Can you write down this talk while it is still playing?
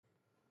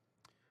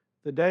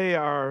The day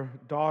our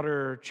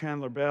daughter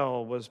Chandler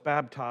Bell was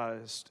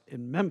baptized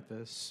in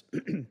Memphis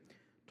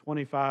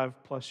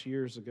 25 plus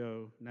years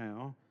ago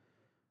now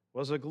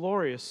was a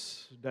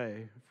glorious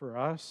day for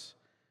us,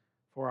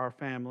 for our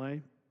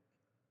family.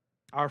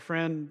 Our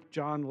friend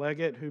John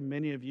Leggett, who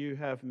many of you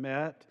have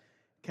met,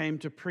 came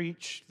to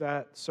preach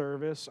that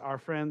service. Our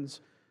friends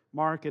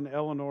Mark and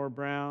Eleanor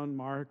Brown,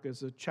 Mark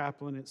is a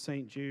chaplain at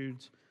St.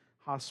 Jude's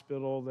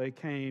Hospital, they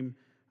came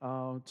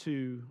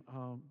to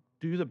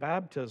do the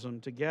baptism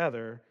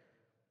together.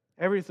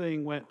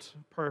 Everything went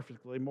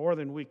perfectly, more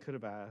than we could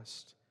have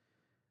asked.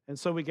 And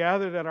so we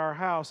gathered at our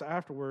house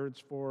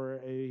afterwards for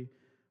a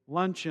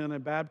luncheon, a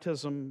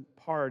baptism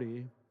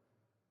party.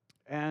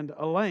 And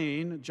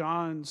Elaine,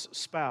 John's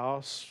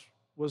spouse,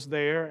 was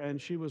there, and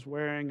she was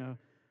wearing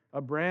a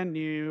brand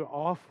new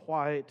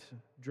off-white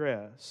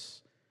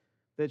dress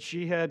that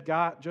she had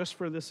got just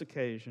for this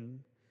occasion,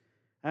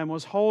 and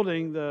was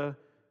holding the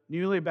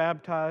newly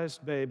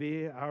baptized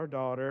baby, our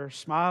daughter,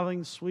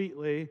 smiling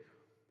sweetly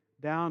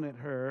down at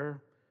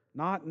her,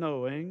 not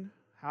knowing,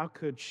 how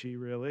could she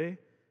really,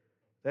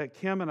 that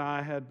Kim and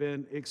I had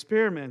been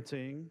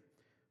experimenting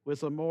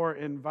with a more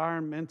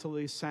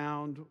environmentally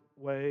sound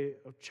way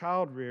of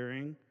child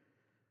rearing.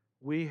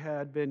 We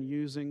had been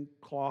using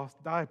cloth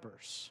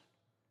diapers.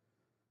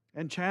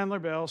 And Chandler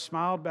Bell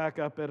smiled back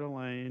up at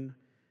Elaine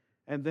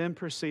and then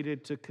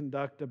proceeded to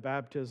conduct a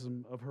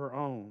baptism of her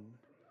own,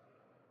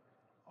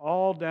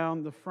 all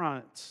down the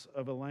front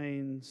of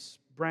Elaine's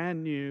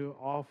brand new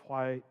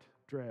off-white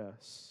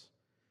dress.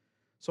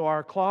 So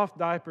our cloth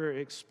diaper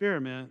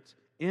experiment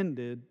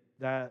ended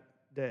that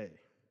day.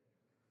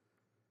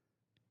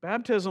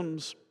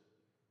 Baptisms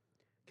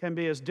can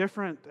be as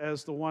different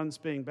as the ones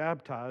being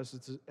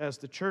baptized as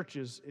the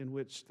churches in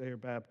which they are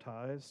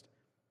baptized.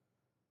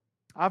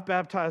 I've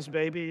baptized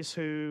babies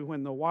who,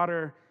 when the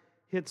water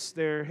hits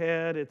their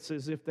head, it's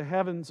as if the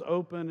heavens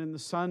open and the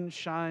sun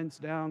shines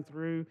down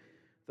through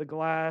the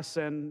glass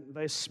and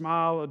they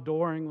smile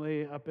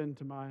adoringly up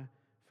into my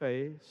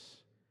face.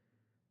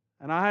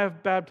 And I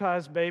have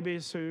baptized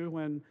babies who,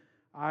 when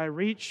I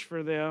reach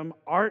for them,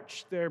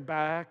 arch their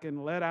back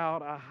and let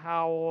out a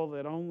howl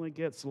that only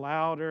gets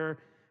louder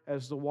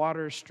as the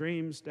water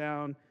streams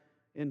down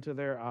into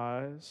their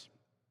eyes.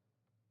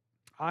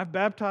 I've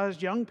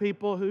baptized young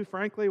people who,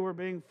 frankly, were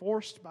being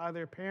forced by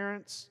their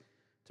parents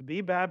to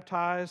be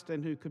baptized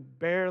and who could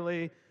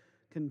barely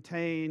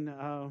contain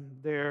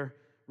their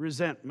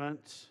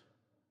resentment.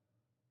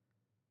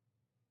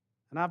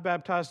 And I've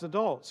baptized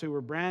adults who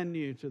were brand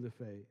new to the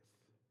faith,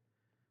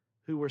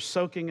 who were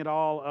soaking it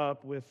all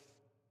up with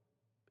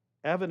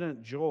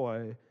evident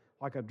joy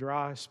like a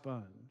dry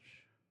sponge.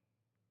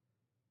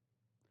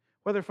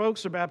 Whether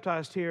folks are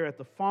baptized here at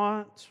the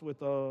font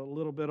with a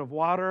little bit of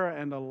water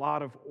and a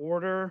lot of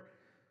order,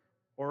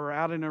 or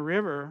out in a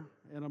river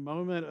in a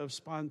moment of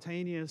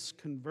spontaneous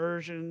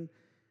conversion,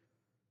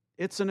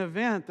 it's an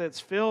event that's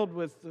filled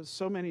with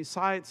so many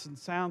sights and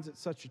sounds.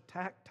 It's such a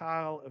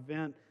tactile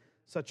event,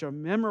 such a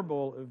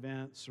memorable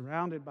event,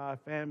 surrounded by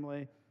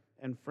family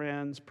and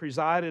friends,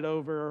 presided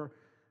over,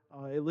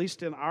 at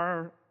least in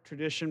our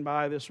tradition,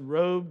 by this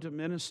robed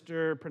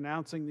minister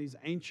pronouncing these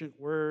ancient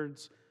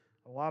words,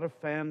 a lot of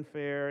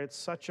fanfare. It's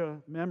such a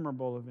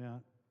memorable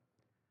event.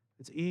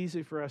 It's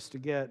easy for us to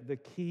get the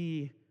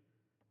key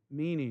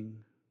meaning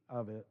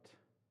of it,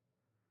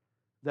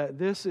 that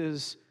this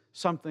is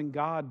something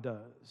God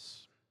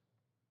does.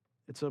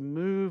 It's a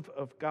move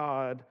of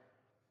God,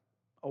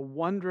 a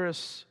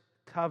wondrous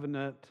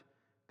covenant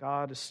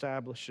God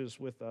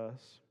establishes with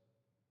us.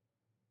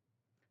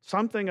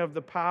 Something of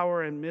the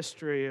power and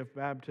mystery of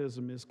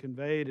baptism is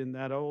conveyed in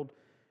that old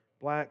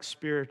black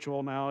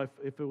spiritual. Now,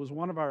 if it was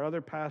one of our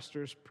other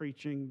pastors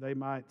preaching, they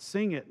might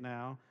sing it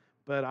now,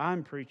 but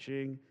I'm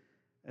preaching,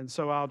 and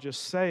so I'll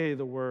just say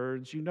the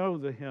words. You know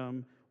the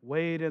hymn,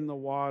 wade in the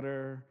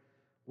water,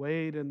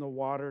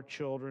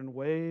 children,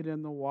 wade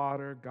in the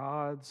water,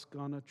 God's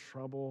gonna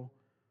trouble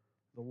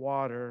the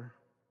water.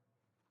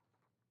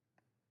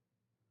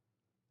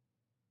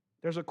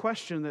 There's a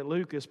question that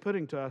Luke is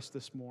putting to us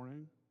this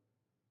morning,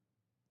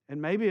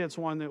 and maybe it's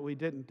one that we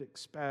didn't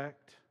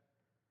expect.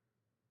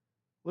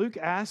 Luke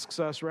asks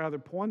us rather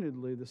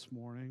pointedly this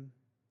morning,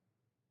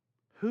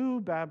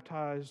 who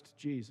baptized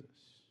Jesus?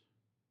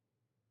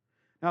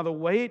 Now, the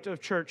weight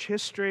of church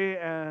history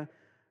and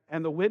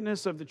the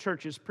witness of the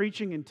church's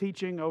preaching and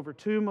teaching over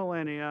 2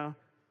 millennia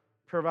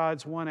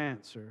provides one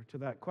answer to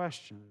that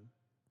question.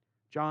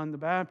 John the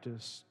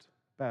Baptist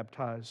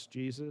baptized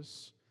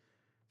Jesus.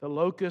 The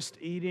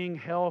locust-eating,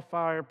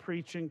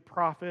 hellfire-preaching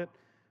prophet,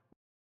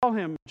 we call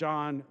him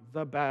John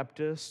the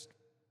Baptist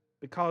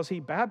because he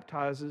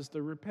baptizes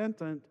the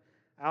repentant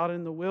out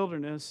in the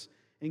wilderness,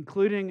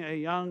 including a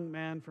young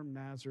man from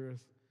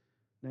Nazareth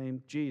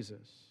named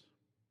Jesus.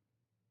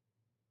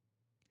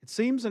 It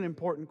seems an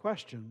important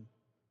question.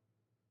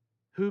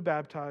 Who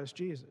baptized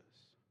Jesus?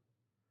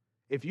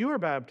 If you were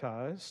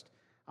baptized,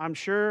 I'm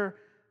sure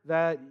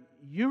that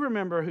you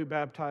remember who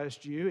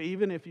baptized you,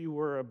 even if you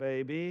were a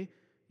baby.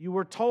 You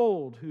were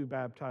told who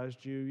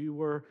baptized you. You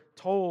were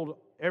told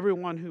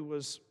everyone who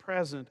was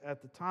present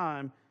at the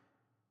time.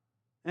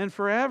 And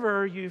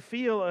forever you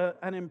feel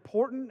an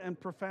important and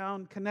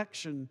profound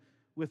connection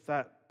with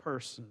that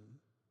person.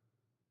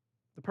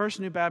 The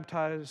person who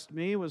baptized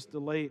me was the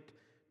late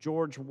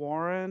George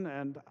Warren,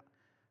 and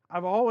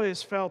I've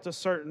always felt a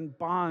certain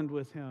bond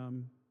with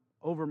him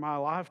over my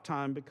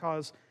lifetime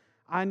because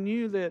I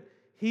knew that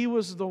he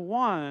was the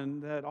one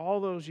that all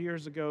those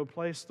years ago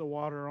placed the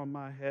water on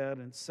my head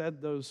and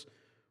said those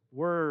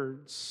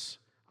words,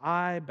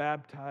 "I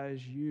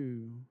baptize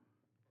you."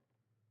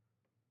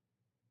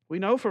 We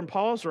know from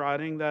Paul's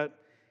writing that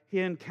he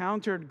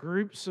encountered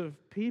groups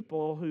of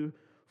people who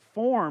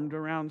formed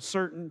around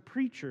certain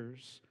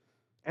preachers,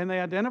 and they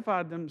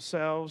identified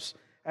themselves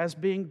as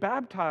being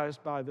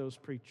baptized by those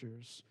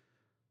preachers.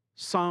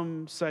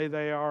 Some say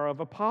they are of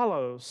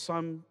Apollos,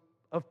 some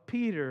of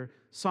Peter,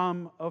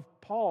 some of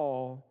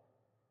Paul,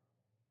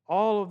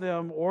 all of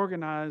them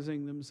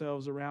organizing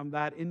themselves around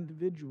that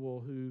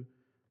individual who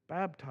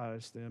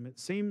baptized them. It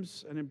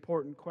seems an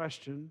important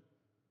question,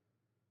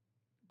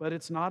 but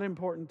it's not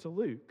important to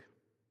Luke.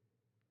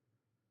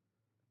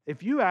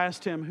 If you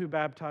asked him who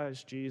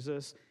baptized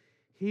Jesus,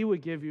 he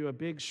would give you a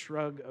big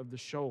shrug of the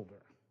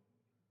shoulder.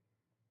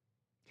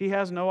 He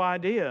has no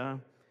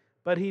idea,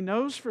 but he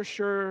knows for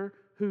sure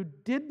who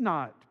did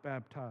not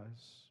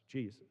baptize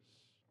Jesus: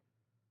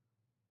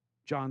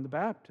 John the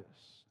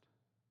Baptist.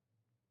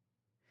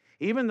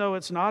 Even though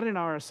it's not in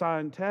our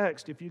assigned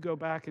text, if you go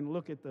back and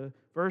look at the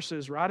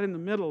verses right in the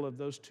middle of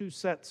those two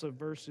sets of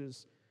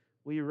verses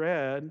we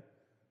read,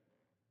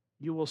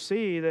 you will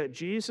see that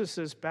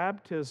Jesus'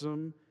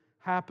 baptism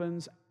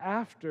happens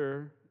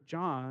after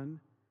John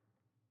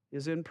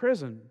is in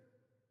prison.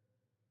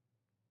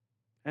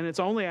 And it's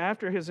only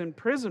after his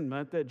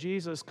imprisonment that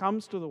Jesus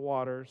comes to the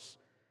waters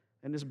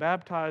and is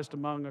baptized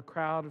among a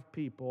crowd of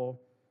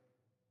people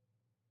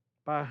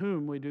by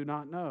whom we do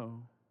not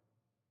know.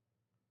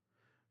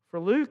 For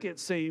Luke, it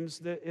seems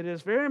that it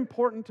is very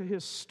important to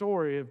his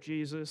story of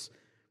Jesus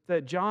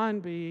that John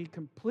be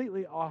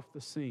completely off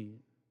the scene.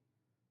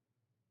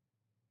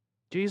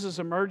 Jesus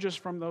emerges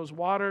from those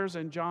waters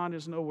and John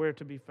is nowhere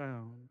to be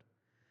found.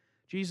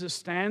 Jesus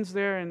stands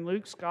there in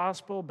Luke's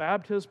gospel,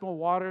 baptismal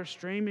water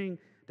streaming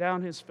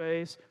down his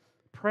face,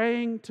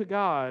 praying to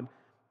God.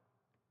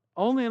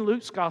 Only in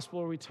Luke's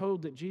gospel are we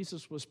told that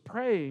Jesus was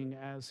praying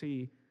as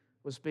he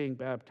was being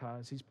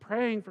baptized. He's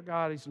praying for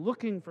God. He's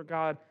looking for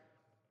God.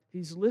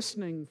 He's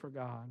listening for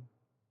God.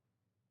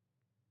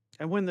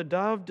 And when the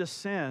dove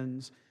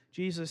descends,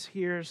 Jesus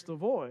hears the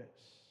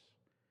voice.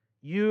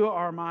 "You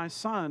are my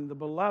Son, the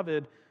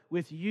beloved.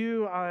 With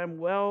you I am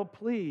well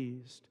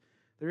pleased."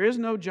 There is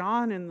no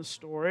John in the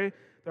story.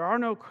 There are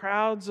no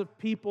crowds of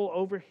people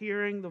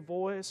overhearing the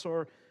voice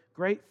or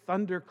great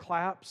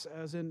thunderclaps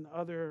as in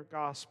other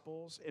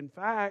Gospels. In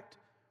fact,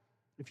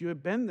 if you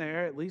had been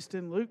there, at least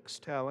in Luke's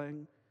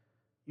telling,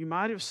 you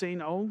might have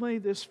seen only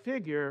this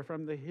figure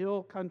from the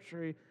hill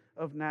country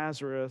of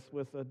Nazareth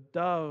with a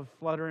dove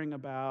fluttering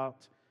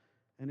about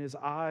and his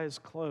eyes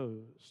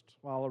closed,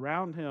 while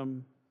around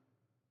him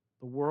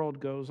the world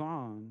goes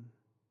on.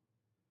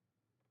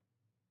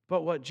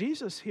 But what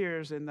Jesus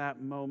hears in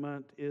that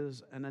moment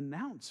is an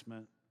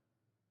announcement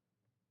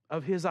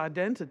of his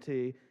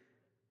identity,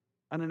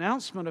 an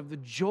announcement of the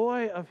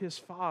joy of his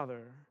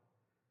Father.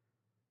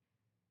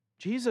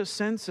 Jesus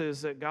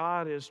senses that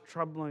God is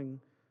troubling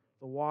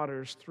the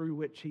waters through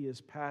which he is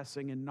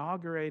passing,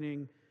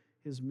 inaugurating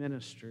his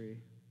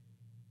ministry.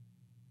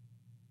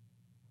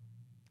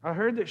 I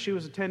heard that she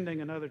was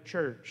attending another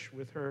church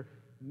with her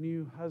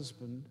new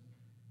husband,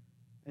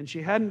 and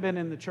she hadn't been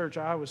in the church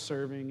I was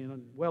serving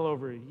in well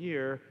over a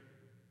year,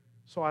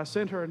 so I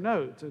sent her a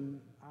note and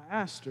I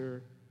asked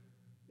her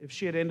if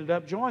she had ended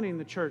up joining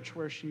the church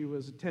where she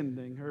was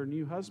attending, her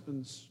new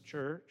husband's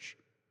church.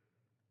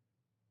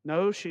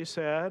 "No," she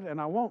said,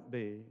 "and I won't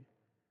be,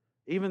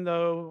 even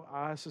though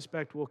I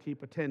suspect we'll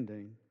keep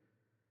attending.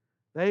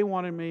 They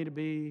wanted me to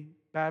be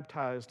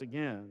baptized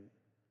again.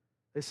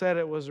 They said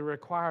it was a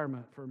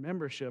requirement for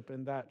membership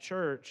in that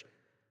church,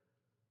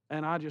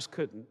 and I just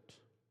couldn't.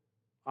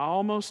 I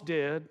almost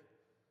did,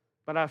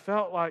 but I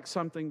felt like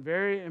something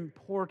very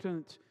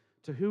important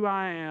to who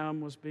I am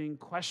was being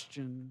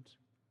questioned.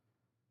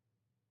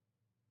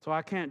 So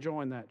I can't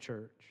join that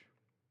church.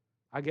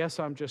 I guess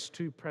I'm just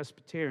too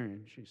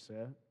Presbyterian," she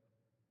said.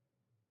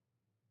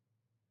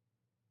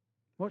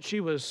 What she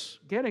was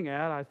getting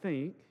at, I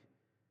think,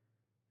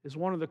 is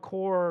one of the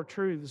core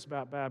truths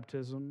about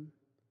baptism,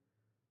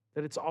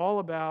 that it's all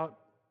about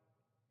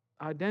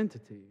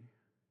identity.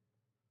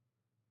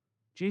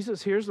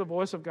 Jesus hears the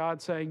voice of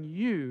God saying,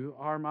 "You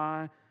are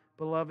my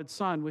beloved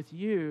Son. With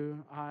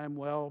you I am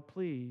well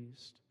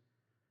pleased."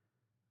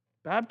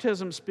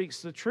 Baptism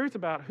speaks the truth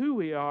about who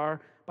we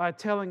are by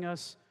telling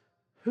us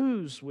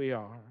whose we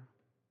are.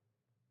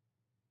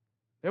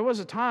 There was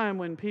a time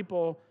when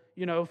people,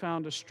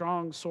 found a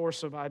strong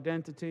source of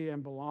identity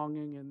and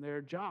belonging in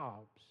their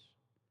jobs.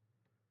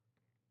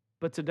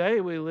 But today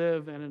we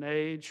live in an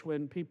age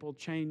when people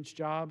change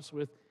jobs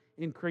with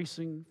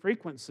increasing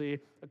frequency,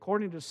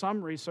 according to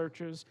some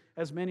researchers,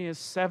 as many as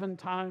 7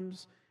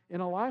 times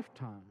in a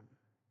lifetime.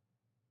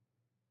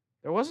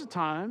 There was a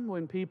time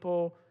when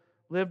people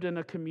lived in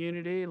a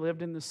community,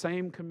 lived in the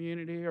same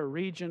community or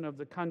region of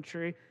the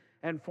country,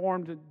 and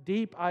formed a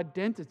deep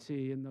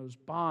identity in those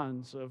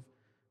bonds of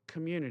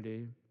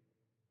community.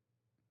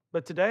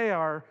 But today,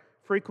 our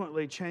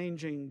frequently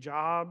changing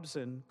jobs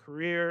and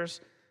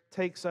careers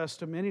takes us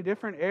to many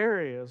different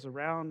areas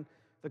around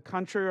the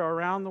country or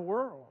around the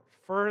world,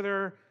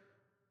 further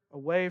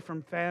away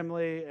from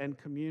family and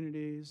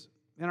communities.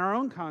 In our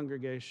own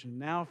congregation,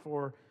 now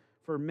for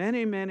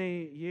many,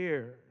 many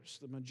years,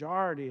 the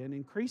majority, an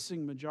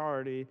increasing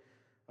majority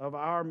of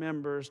our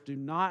members do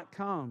not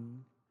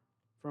come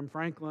from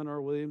Franklin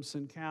or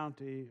Williamson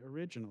County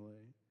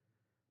originally,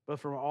 but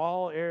from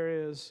all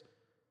areas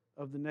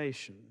of the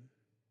nation.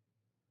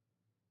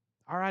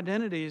 Our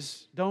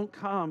identities don't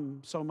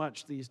come so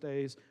much these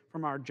days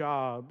from our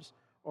jobs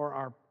or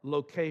our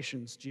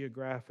locations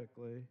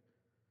geographically.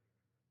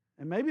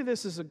 And maybe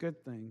this is a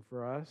good thing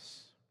for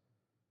us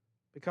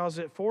because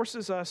it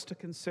forces us to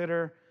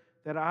consider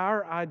that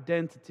our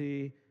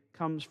identity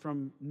comes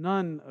from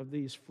none of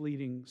these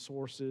fleeting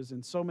sources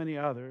and so many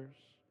others,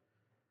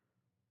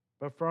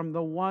 but from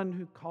the one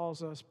who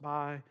calls us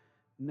by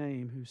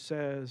name, who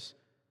says,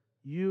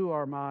 "You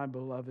are my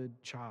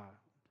beloved child."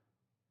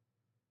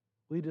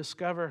 We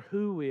discover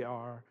who we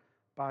are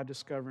by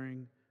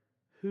discovering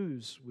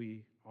whose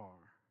we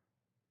are.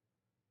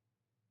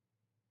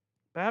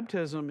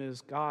 Baptism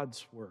is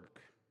God's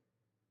work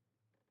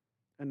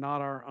and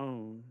not our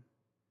own.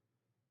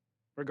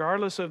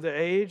 Regardless of the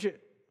age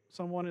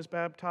someone is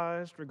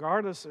baptized,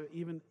 regardless of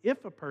even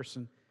if a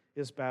person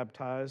is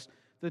baptized,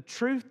 the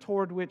truth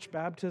toward which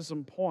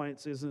baptism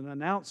points is an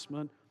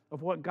announcement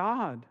of what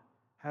God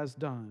has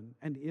done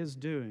and is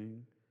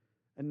doing,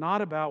 and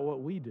not about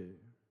what we do.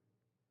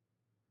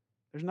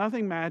 There's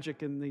nothing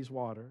magic in these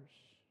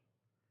waters.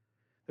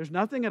 There's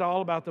nothing at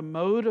all about the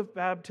mode of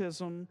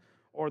baptism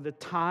or the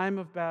time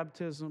of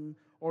baptism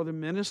or the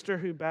minister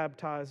who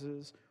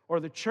baptizes or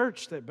the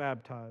church that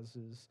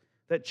baptizes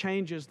that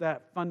changes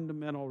that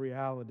fundamental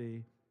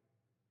reality.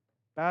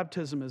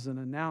 Baptism is an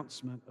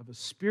announcement of a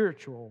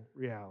spiritual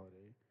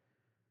reality,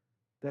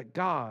 that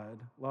God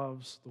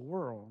loves the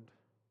world,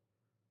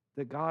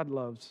 that God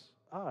loves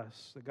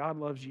us, that God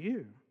loves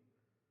you,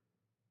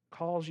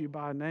 calls you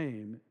by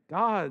name.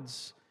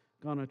 God's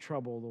going to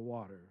trouble the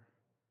water,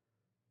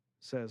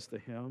 says the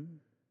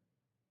hymn.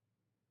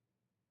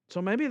 So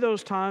maybe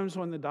those times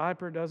when the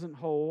diaper doesn't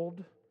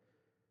hold,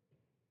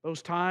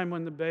 those times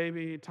when the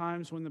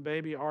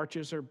baby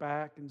arches her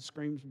back and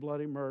screams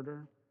bloody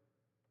murder,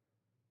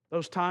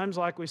 those times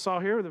like we saw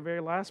here, the very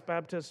last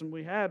baptism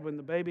we had, when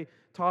the baby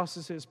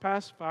tosses his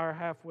pacifier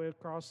halfway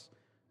across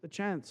the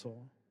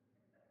chancel.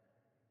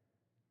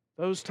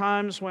 Those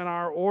times when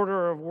our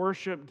order of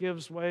worship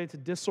gives way to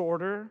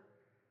disorder,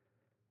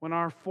 when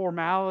our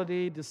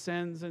formality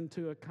descends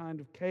into a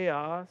kind of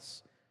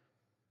chaos,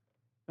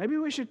 maybe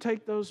we should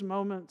take those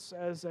moments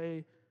as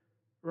a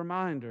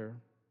reminder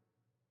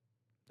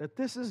that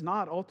this is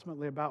not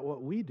ultimately about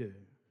what we do,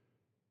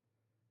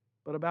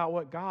 but about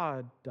what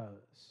God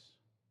does.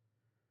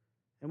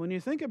 And when you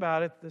think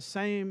about it, the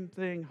same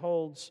thing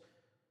holds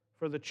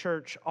for the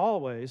church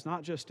always,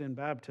 not just in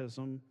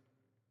baptism.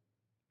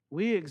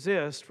 We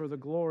exist for the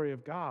glory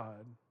of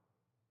God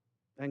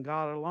and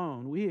God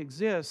alone. We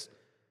exist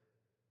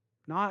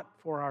not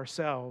for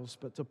ourselves,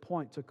 but to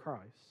point to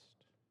Christ.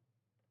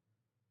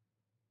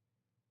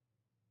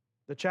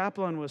 The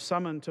chaplain was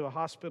summoned to a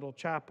hospital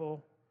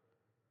chapel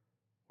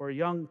where a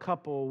young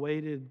couple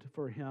waited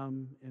for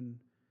him in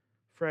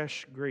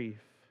fresh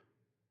grief.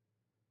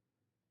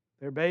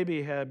 Their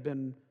baby had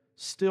been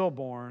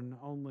stillborn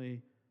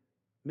only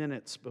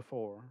minutes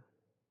before.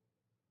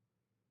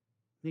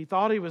 He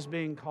thought he was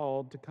being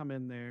called to come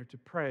in there to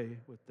pray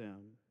with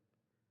them.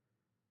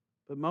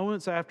 But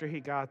moments after he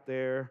got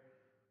there,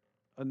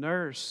 a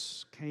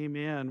nurse came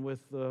in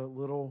with the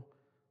little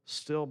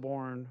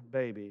stillborn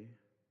baby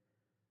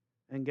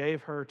and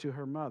gave her to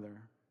her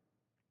mother.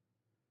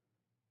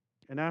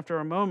 And after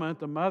a moment,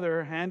 the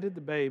mother handed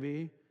the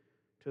baby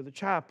to the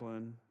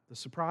chaplain, the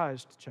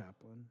surprised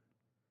chaplain,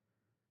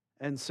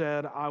 and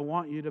said, "I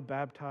want you to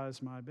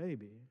baptize my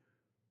baby."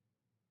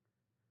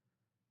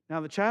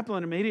 Now, the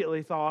chaplain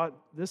immediately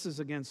thought, this is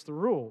against the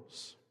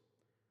rules.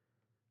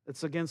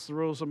 It's against the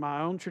rules of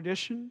my own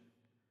tradition.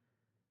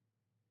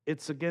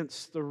 It's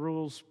against the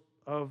rules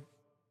of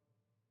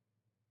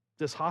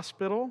this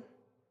hospital.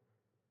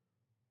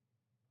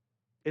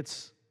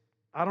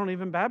 I don't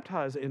even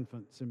baptize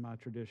infants in my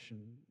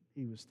tradition,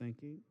 he was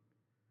thinking.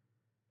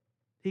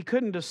 He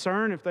couldn't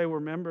discern if they were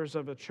members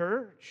of a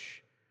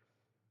church.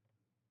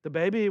 The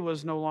baby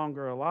was no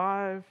longer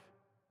alive.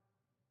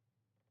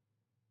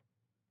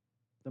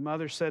 The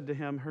mother said to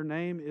him, "Her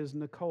name is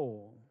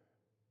Nicole."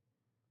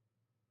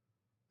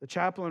 The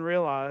chaplain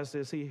realized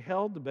as he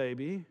held the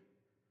baby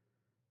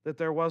that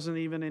there wasn't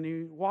even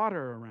any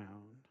water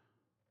around.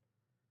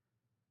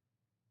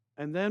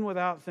 And then,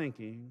 without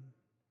thinking,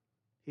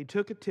 he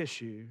took a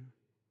tissue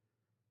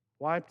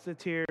wiped the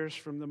tears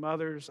from the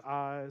mother's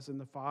eyes and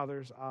the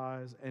father's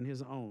eyes and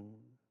his own,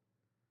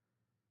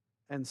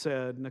 and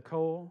said,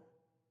 Nicole,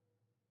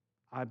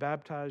 I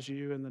baptize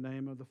you in the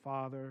name of the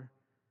Father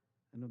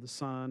and of the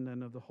Son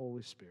and of the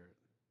Holy Spirit.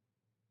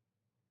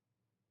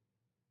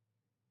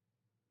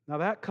 Now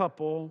that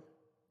couple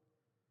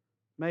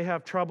may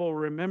have trouble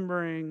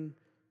remembering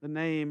the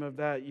name of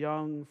that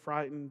young,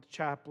 frightened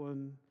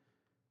chaplain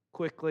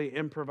quickly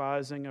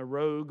improvising a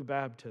rogue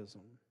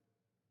baptism.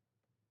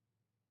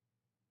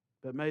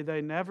 But may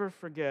they never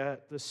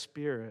forget the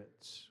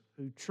spirits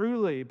who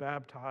truly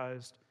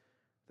baptized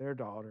their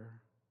daughter,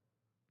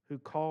 who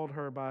called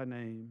her by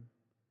name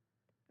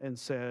and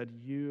said,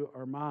 You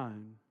are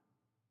mine.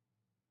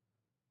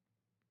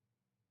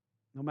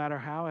 No matter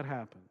how it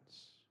happens,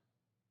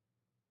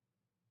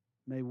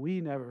 may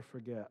we never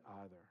forget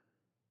either.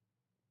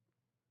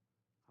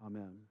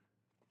 Amen.